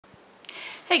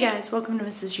Hey guys, welcome to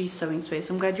Mrs. G's Sewing Space.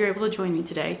 I'm glad you're able to join me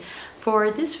today.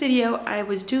 For this video, I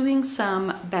was doing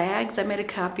some bags. I made a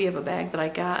copy of a bag that I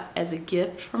got as a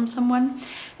gift from someone,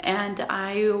 and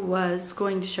I was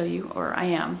going to show you, or I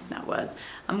am, not was,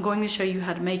 I'm going to show you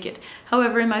how to make it.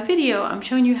 However, in my video, I'm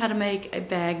showing you how to make a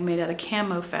bag made out of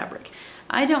camo fabric.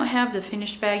 I don't have the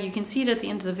finished bag. You can see it at the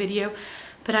end of the video,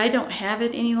 but I don't have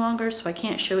it any longer, so I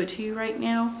can't show it to you right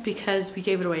now because we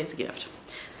gave it away as a gift.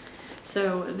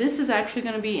 So this is actually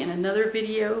going to be in another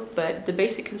video, but the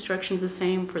basic construction is the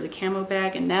same for the camo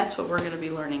bag, and that's what we're going to be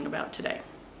learning about today.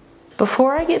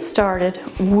 Before I get started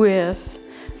with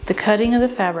the cutting of the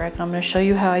fabric, I'm going to show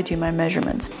you how I do my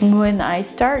measurements. When I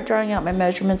start drawing out my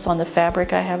measurements on the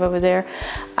fabric I have over there,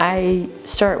 I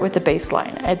start with the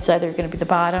baseline. It's either going to be the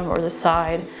bottom or the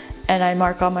side, and I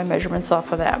mark all my measurements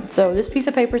off of that. So this piece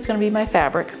of paper is going to be my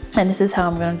fabric, and this is how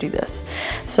I'm going to do this.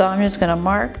 So I'm just going to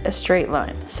mark a straight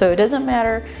line. So it doesn't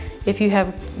matter if you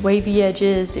have wavy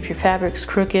edges, if your fabric's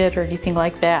crooked or anything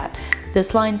like that.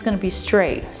 This line's going to be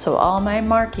straight. So all my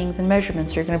markings and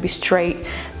measurements are going to be straight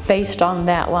based on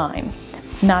that line,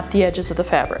 not the edges of the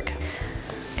fabric.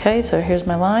 Okay, so here's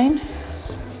my line.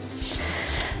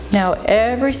 Now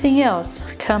everything else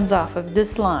comes off of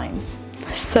this line.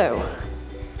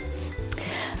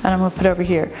 And I'm going to put it over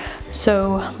here.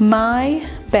 So my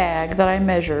bag that I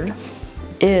measured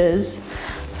is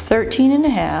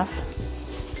 13.5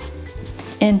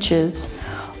 inches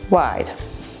wide.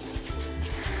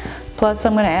 Plus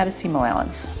I'm going to add a seam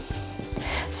allowance.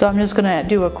 So I'm just going to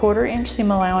do a 1/4 inch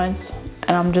seam allowance,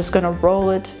 and I'm just going to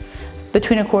roll it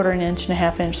between a 1/4 and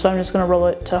 1.5 inch. So I'm just going to roll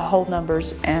it to whole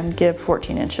numbers and give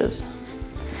 14 inches.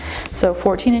 So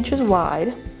 14 inches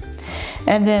wide.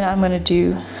 And then I'm going to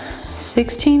do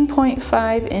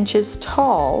 16.5 inches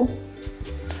tall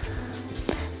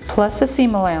plus a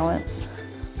seam allowance,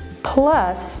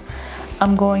 plus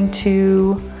I'm going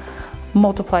to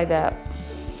multiply that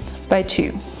by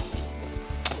 2.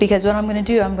 Because what I'm going to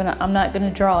do, I'm not going to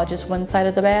draw just one side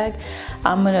of the bag.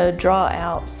 I'm going to draw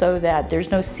out so that there's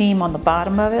no seam on the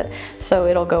bottom of it, so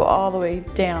it'll go all the way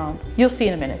down. You'll see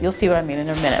in a minute. You'll see what I mean in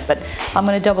a minute, but I'm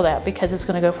going to double that because it's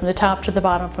going to go from the top to the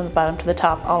bottom, from the bottom to the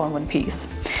top, all in one piece.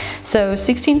 So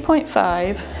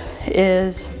 16.5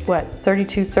 is what?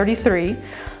 33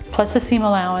 plus a seam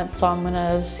allowance. So I'm going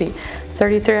to see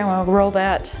 33. I'm going to roll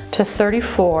that to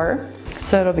 34.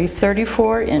 So it'll be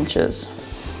 34 inches.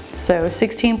 So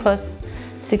 16 plus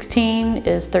 16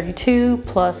 is 32,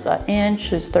 plus an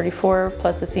inch is 34,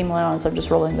 plus a seam allowance. I'm just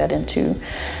rolling that into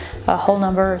a whole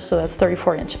number, so that's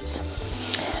 34 inches.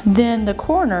 Then the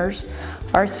corners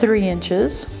are 3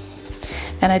 inches,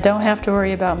 and I don't have to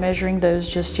worry about measuring those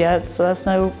just yet, so that's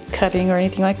no cutting or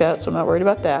anything like that, so I'm not worried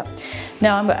about that.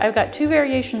 Now I've got 2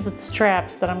 variations of the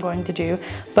straps that I'm going to do,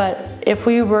 but if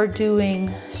we were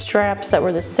doing straps that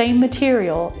were the same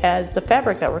material as the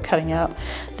fabric that we're cutting out,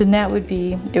 then it would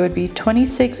be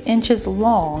 26 inches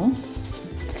long,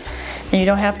 and you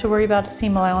don't have to worry about a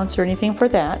seam allowance or anything for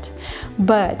that,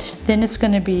 but then it's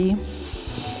going to be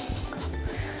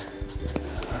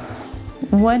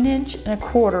 1.25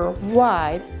 inches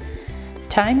wide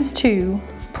times 2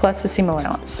 plus a seam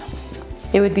allowance.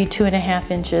 It would be 2.5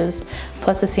 inches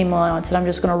plus a seam allowance, and I'm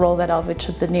just going to roll that over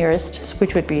to the nearest,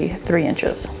 which would be 3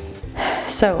 inches.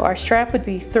 So our strap would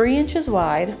be 3 inches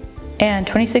wide and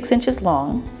 26 inches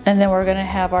long, and then we're going to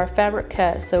have our fabric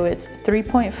cut, so it's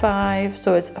 3.5,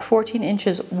 so it's 14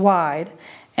 inches wide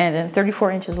and then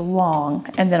 34 inches long,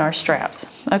 and then our straps.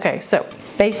 Okay, so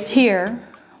based here,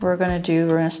 we're going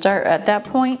to start at that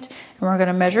point, and we're going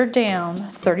to measure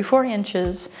down 34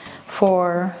 inches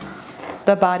for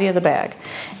the body of the bag.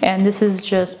 And this is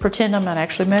just pretend I'm not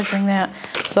actually measuring that,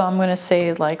 so I'm going to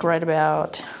say like right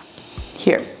about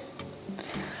here.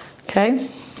 Okay,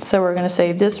 so we're going to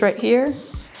say this right here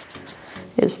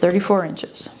is 34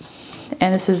 inches,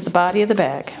 and this is the body of the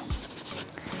bag.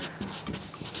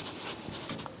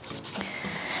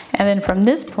 And then from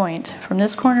this point, from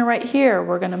this corner right here,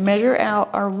 we're going to measure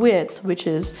out our width, which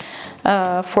is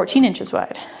 14 inches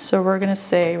wide. So we're going to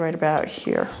say right about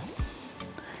here.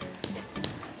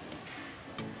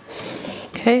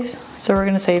 Okay, so we're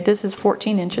going to say this is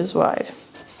 14 inches wide.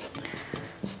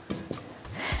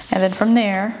 And then from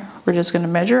there, we're just going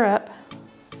to measure up.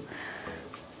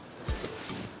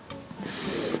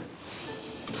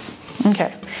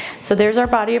 Okay, so there's our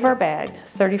body of our bag,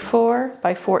 34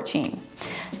 by 14.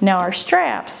 Now our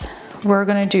straps, we're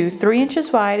going to do 3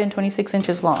 inches wide and 26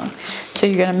 inches long. So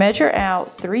you're going to measure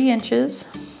out 3 inches.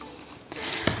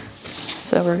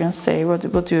 So we're going to say, we'll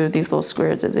do these little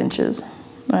squares as inches.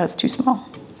 Well, that's too small.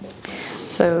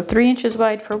 So 3 inches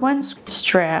wide for one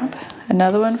strap,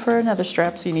 another one for another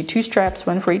strap. So you need 2 straps,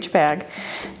 one for each bag.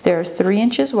 They're 3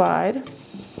 inches wide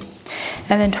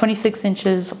and then 26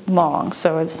 inches long.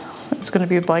 So it's going to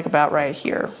be like about right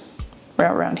here,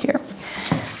 right around here.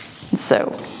 And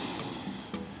so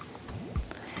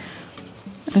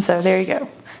there you go.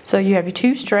 So you have your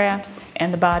 2 straps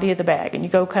and the body of the bag, and you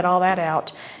go cut all that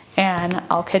out, and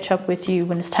I'll catch up with you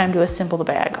when it's time to assemble the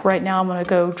bag. Right now I'm going to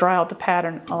go dry out the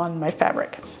pattern on my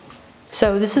fabric.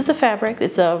 So this is the fabric.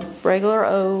 It's a regular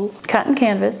old cotton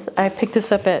canvas. I picked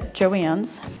this up at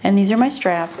Joann's, and these are my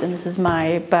straps, and this is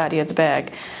my body of the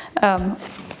bag.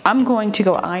 I'm going to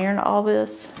go iron all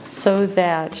this so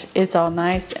that it's all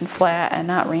nice and flat and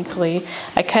not wrinkly.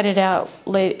 I cut it out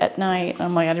late at night.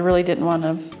 I'm like, I really didn't want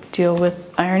to deal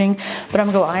with ironing, but I'm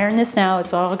gonna go iron this now.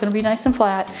 It's all gonna be nice and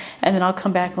flat, and then I'll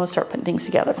come back and we'll start putting things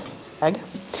together.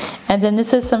 And then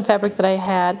this is some fabric that I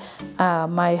had,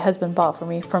 my husband bought for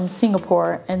me from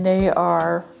Singapore, and they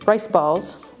are rice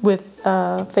balls with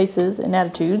faces and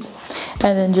attitudes,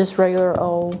 and then just regular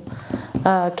old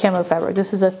camo fabric.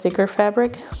 This is a thicker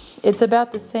fabric. It's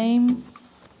about the same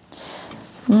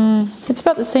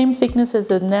thickness as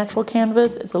the natural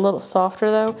canvas. It's a little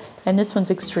softer though, and this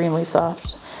one's extremely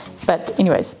soft. But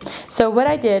anyways, so what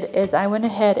I did is I went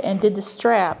ahead and did the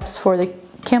straps for the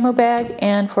camo bag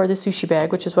and for the sushi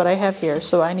bag, which is what I have here.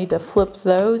 So I need to flip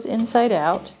those inside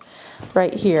out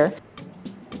right here.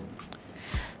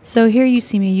 So here you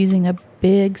see me using a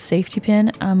big safety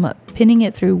pin. I'm pinning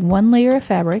it through 1 layer of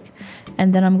fabric,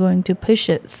 and then I'm going to push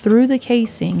it through the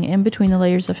casing in between the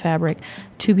layers of fabric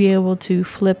to be able to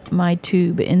flip my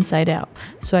tube inside out.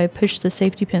 So I push the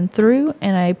safety pin through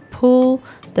and I pull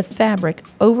the fabric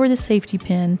over the safety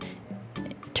pin,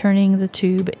 turning the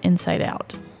tube inside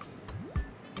out.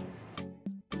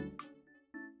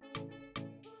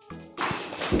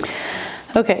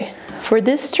 Okay, for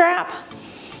this strap,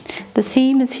 the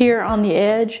seam is here on the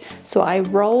edge, so I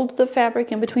rolled the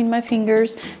fabric in between my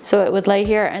fingers so it would lay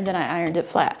here, and then I ironed it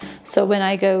flat. So when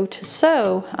I go to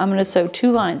sew, I'm going to sew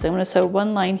 2 lines. I'm going to sew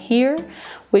 1 line here,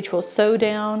 which will sew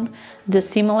down the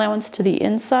seam allowance to the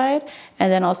inside,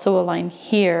 and then also a line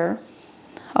here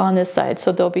on this side.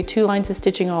 So there'll be 2 lines of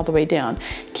stitching all the way down,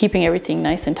 keeping everything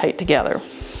nice and tight together.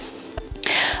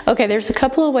 Okay, there's a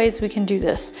couple of ways we can do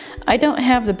this. I don't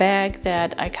have the bag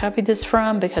that I copied this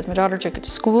from because my daughter took it to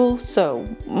school, so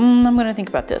I'm going to think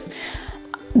about this.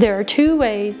 There are 2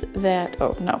 ways that, there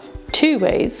are 2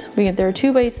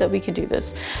 ways that we can do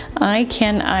this. I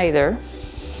can either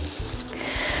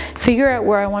figure out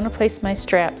where I want to place my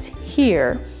straps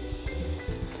here,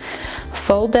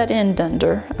 fold that end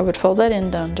under, I would fold that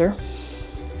end under,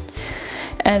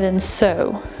 and then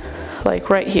sew like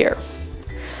right here.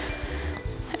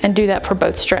 And do that for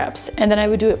both straps. And then I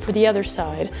would do it for the other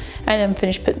side and then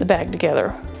finish putting the bag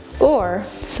together. Or,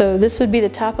 so this would be the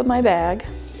top of my bag.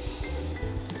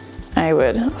 I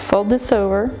would fold this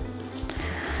over.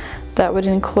 That would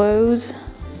enclose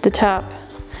the top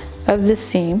of this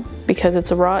seam because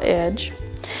it's a raw edge.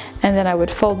 And then I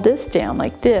would fold this down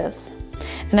like this,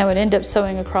 and I would end up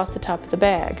sewing across the top of the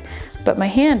bag. But my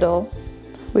handle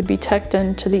would be tucked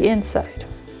into the inside.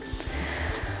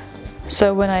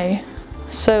 So when I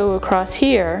sew across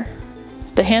here,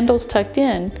 the handle's tucked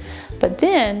in, but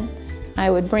then I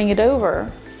would bring it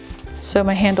over so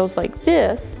my handle's like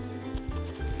this,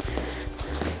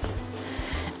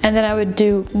 and then I would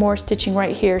do more stitching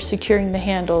right here, securing the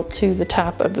handle to the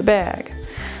top of the bag.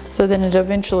 So then it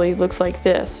eventually looks like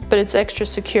this, but it's extra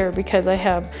secure because I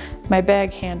have my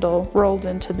bag handle rolled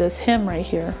into this hem right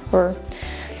here, or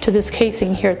to this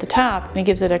casing here at the top, and it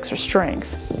gives it extra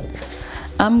strength.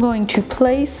 I'm going to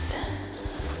place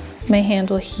my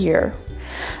handle here.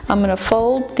 I'm going to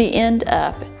fold the end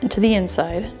up into the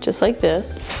inside, just like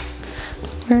this.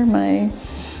 Where am I?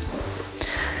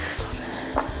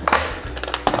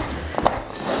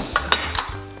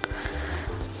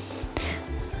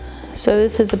 So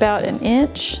this is about 1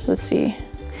 inch. Let's see.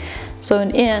 So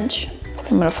 1 inch.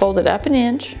 I'm going to fold it up 1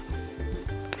 inch.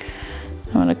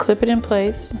 I'm going to clip it in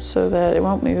place so that it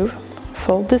won't move.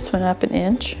 Fold this one up 1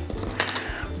 inch.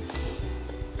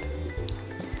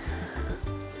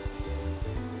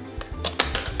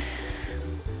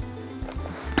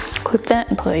 Clip that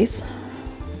in place,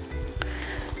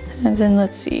 and then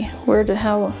let's see, how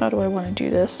do I want to do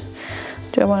this?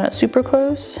 Do I want it super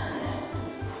close?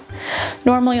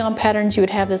 Normally on patterns you would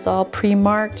have this all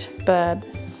pre-marked, but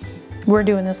we're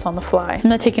doing this on the fly. I'm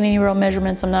not taking any real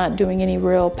measurements, I'm not doing any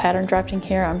real pattern drafting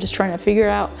here, I'm just trying to figure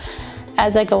it out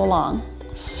as I go along.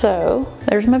 So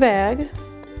there's my bag,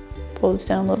 pull this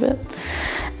down a little bit,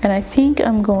 and I think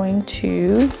I'm going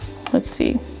to, let's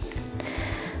see,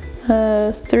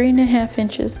 3.5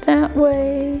 inches that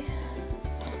way,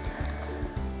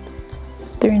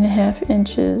 3.5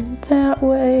 inches that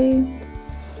way,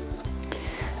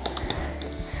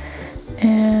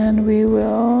 and we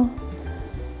will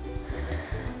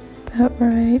about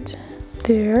right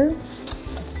there.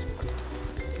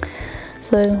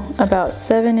 So about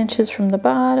 7 inches from the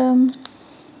bottom.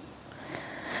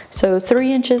 So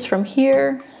 3 inches from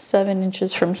here, 7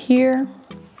 inches from here.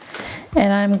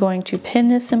 And I'm going to pin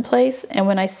this in place, and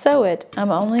when I sew it,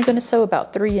 I'm only going to sew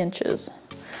about 3 inches.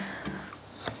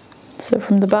 So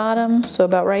from the bottom, so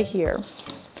about right here.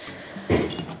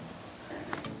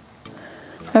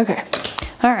 Okay,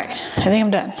 all right, I think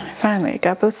I'm done. Finally, I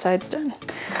got both sides done.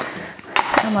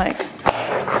 I'm like,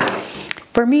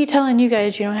 for me telling you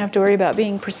guys you don't have to worry about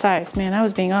being precise, man, I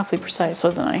was being awfully precise,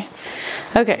 wasn't I?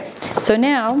 Okay, so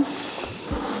now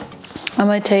I'm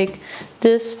going to take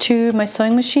this to my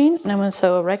sewing machine, and I'm going to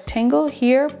sew a rectangle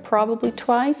here, probably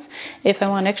twice. If I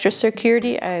want extra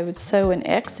security, I would sew an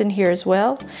X in here as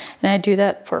well, and I do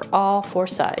that for all 4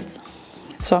 sides.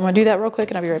 So I'm going to do that real quick,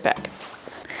 and I'll be right back.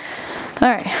 All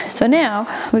right, so now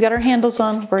we got our handles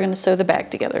on. We're going to sew the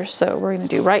bag together. So we're going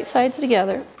to do right sides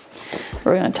together.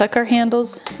 We're going to tuck our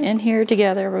handles in here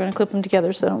together. We're going to clip them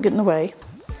together so they don't get in the way.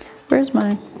 Where's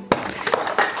mine?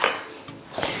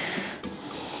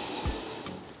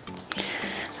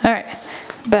 All right,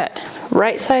 but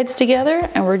right sides together,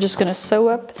 and we're just going to sew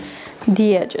up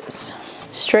the edges.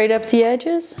 Straight up the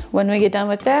edges. When we get done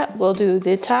with that, we'll do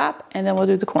the top, and then we'll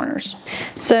do the corners.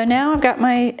 So now I've got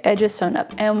my edges sewn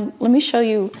up, and let me show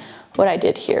you what I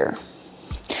did here.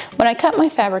 When I cut my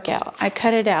fabric out, I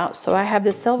cut it out so I have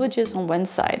the selvages on one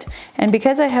side. And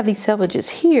because I have these selvages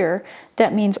here,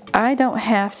 that means I don't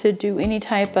have to do any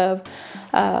type of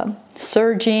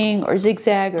serging or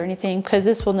zigzag or anything, because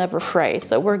this will never fray.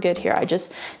 So we're good here. I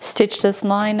just stitched this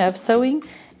line of sewing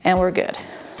and we're good.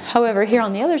 However, here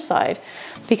on the other side,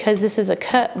 because this is a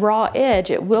cut raw edge,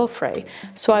 it will fray.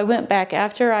 So I went back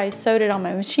after I sewed it on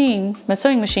my machine, my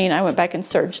sewing machine, I went back and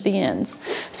serged the ends.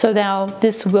 So now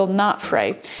this will not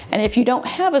fray. And if you don't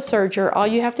have a serger, all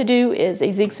you have to do is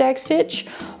a zigzag stitch,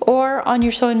 or on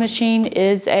your sewing machine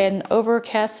is an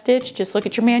overcast stitch. Just look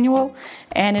at your manual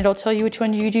and it'll tell you which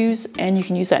one you use, and you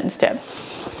can use that instead.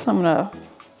 So I'm gonna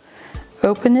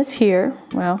open this here,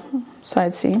 well,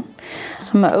 side seam.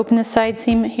 I'm gonna open the side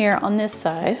seam here on this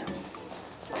side,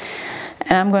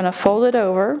 and I'm gonna fold it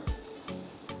over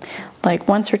like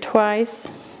once or twice,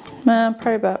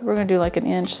 probably about, we're gonna do like an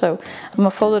inch. So I'm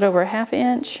gonna fold it over a 1/2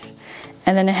 inch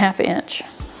and then a 1/2 inch.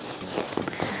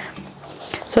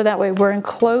 So that way we're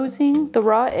enclosing the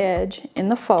raw edge in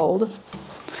the fold.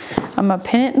 I'm gonna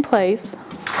pin it in place,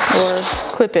 or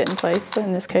clip it in place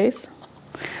in this case.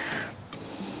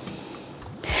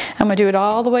 I'm gonna do it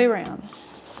all the way around.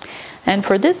 And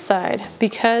for this side,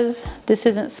 because this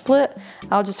isn't split,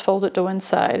 I'll just fold it to one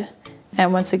side,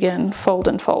 and once again, fold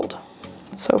and fold.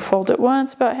 So fold it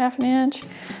once, about 1/2 inch,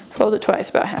 fold it twice,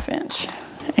 about 1/2 inch,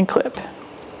 and clip.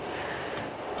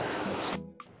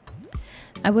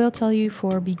 I will tell you,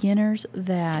 for beginners,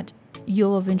 that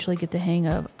you'll eventually get the hang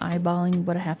of eyeballing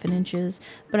what a 1/2 inch is,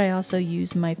 but I also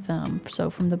use my thumb. So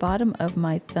from the bottom of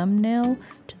my thumbnail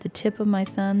to the tip of my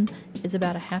thumb is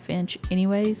about a 1/2 inch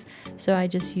anyways, so I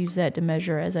just use that to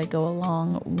measure as I go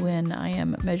along when I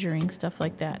am measuring stuff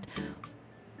like that.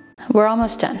 We're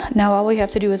almost done. Now all we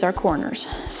have to do is our corners.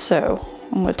 So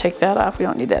I'm going to take that off. We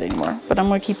don't need that anymore, but I'm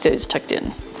going to keep those tucked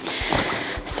in.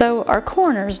 So our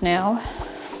corners now,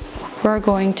 we're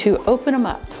going to open them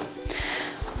up.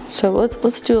 So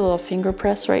let's do a little finger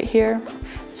press right here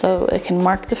so it can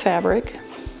mark the fabric.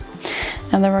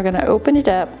 And then we're going to open it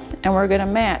up, and we're going to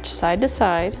match side to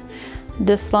side.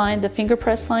 This line, the finger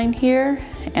press line here,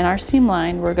 and our seam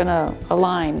line, we're going to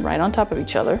align right on top of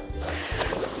each other.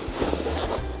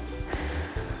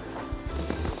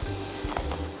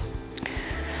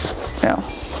 No,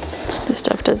 this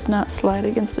stuff does not slide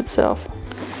against itself.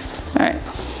 All right.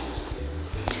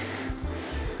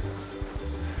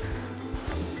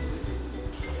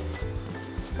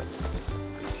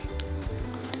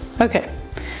 Okay,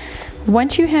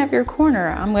 once you have your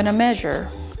corner, I'm going to measure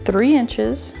 3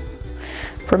 inches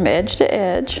from edge to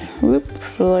edge, whoop,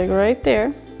 like right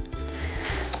there.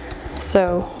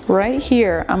 So right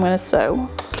here, I'm going to sew,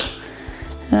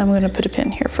 and I'm going to put a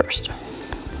pin here first,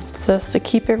 just to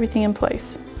keep everything in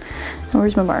place. And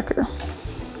where's my marker?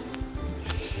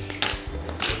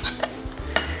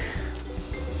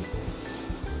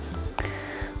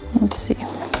 Let's see.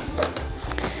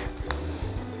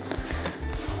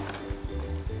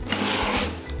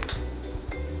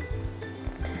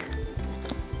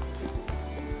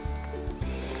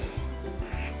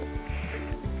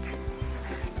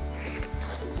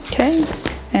 Okay,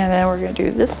 and then we're gonna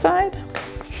do this side.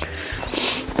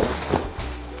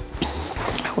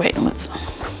 Wait, let's.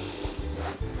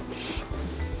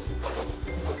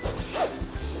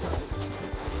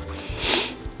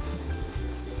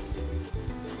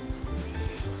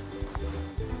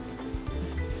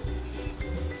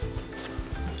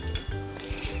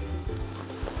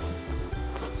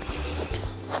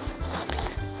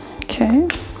 Okay,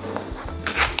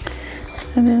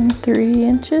 and then 3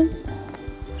 inches.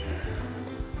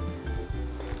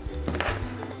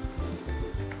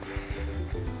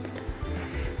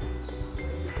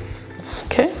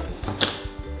 Okay.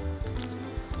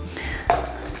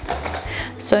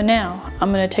 So now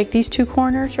I'm going to take these 2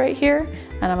 corners right here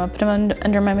and I'm going to put them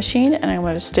under my machine and I'm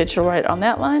going to stitch right on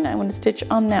that line. I'm going to stitch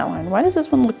on that line. Why does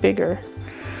this one look bigger?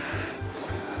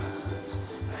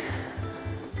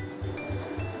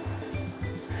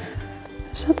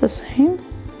 Is that the same?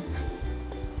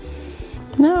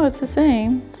 No, it's the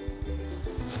same.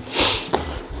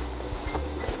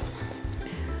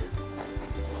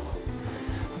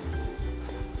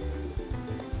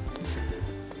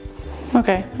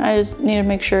 Okay, I just need to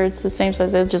make sure it's the same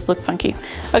size. It'll just look funky.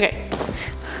 Okay,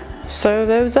 sew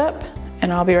those up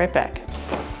and I'll be right back.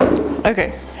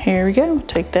 Okay, here we go.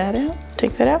 Take that out,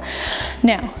 take that out.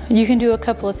 Now, you can do a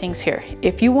couple of things here.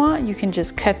 If you want, you can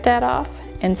just cut that off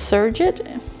and serge it,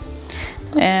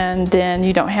 and then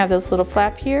you don't have this little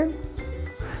flap here,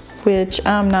 which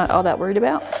I'm not all that worried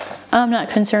about. I'm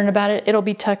not concerned about it. It'll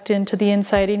be tucked into the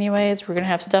inside anyways. We're gonna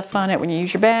have stuff on it when you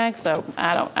use your bag, so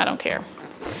I don't care.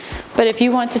 But if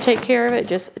you want to take care of it,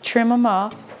 just trim them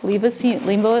off. Leave a seam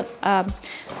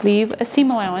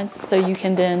allowance so you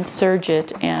can then serge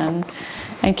it and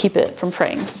keep it from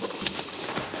fraying.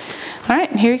 All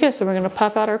right, here you go. So we're gonna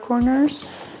pop out our corners.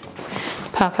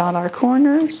 Pop out our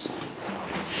corners.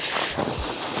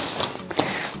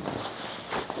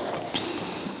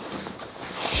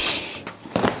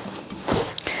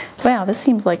 Wow, this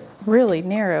seems like really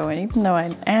narrow, and even though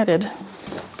I added.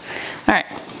 All right,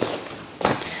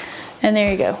 and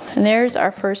there you go. And there's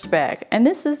our first bag. And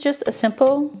this is just a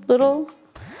simple little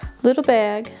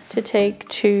bag to take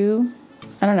to,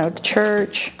 I don't know, to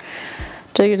church,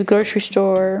 to the grocery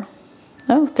store.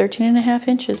 Oh, 13.5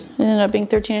 inches. It ended up being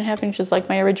 13.5 inches like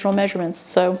my original measurements.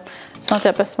 So it's not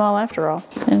that small after all.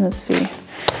 And let's see,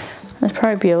 it'll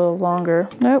probably be a little longer.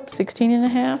 Nope,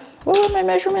 16.5. What were my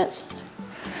measurements?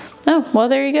 Oh, well,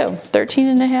 there you go.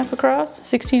 13.5 across,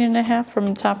 16.5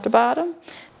 from top to bottom.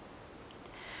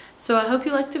 So I hope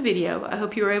you liked the video. I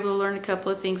hope you were able to learn a couple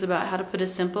of things about how to put a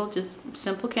simple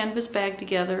canvas bag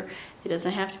together. It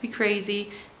doesn't have to be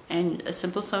crazy, and a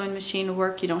simple sewing machine will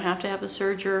work. You don't have to have a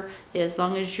serger. As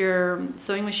long as your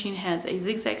sewing machine has a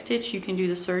zigzag stitch, you can do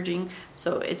the serging,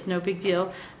 so it's no big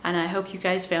deal. And I hope you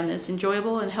guys found this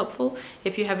enjoyable and helpful.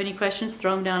 If you have any questions,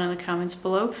 throw them down in the comments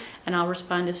below, and I'll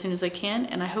respond as soon as I can.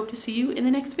 And I hope to see you in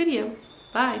the next video.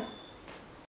 Bye.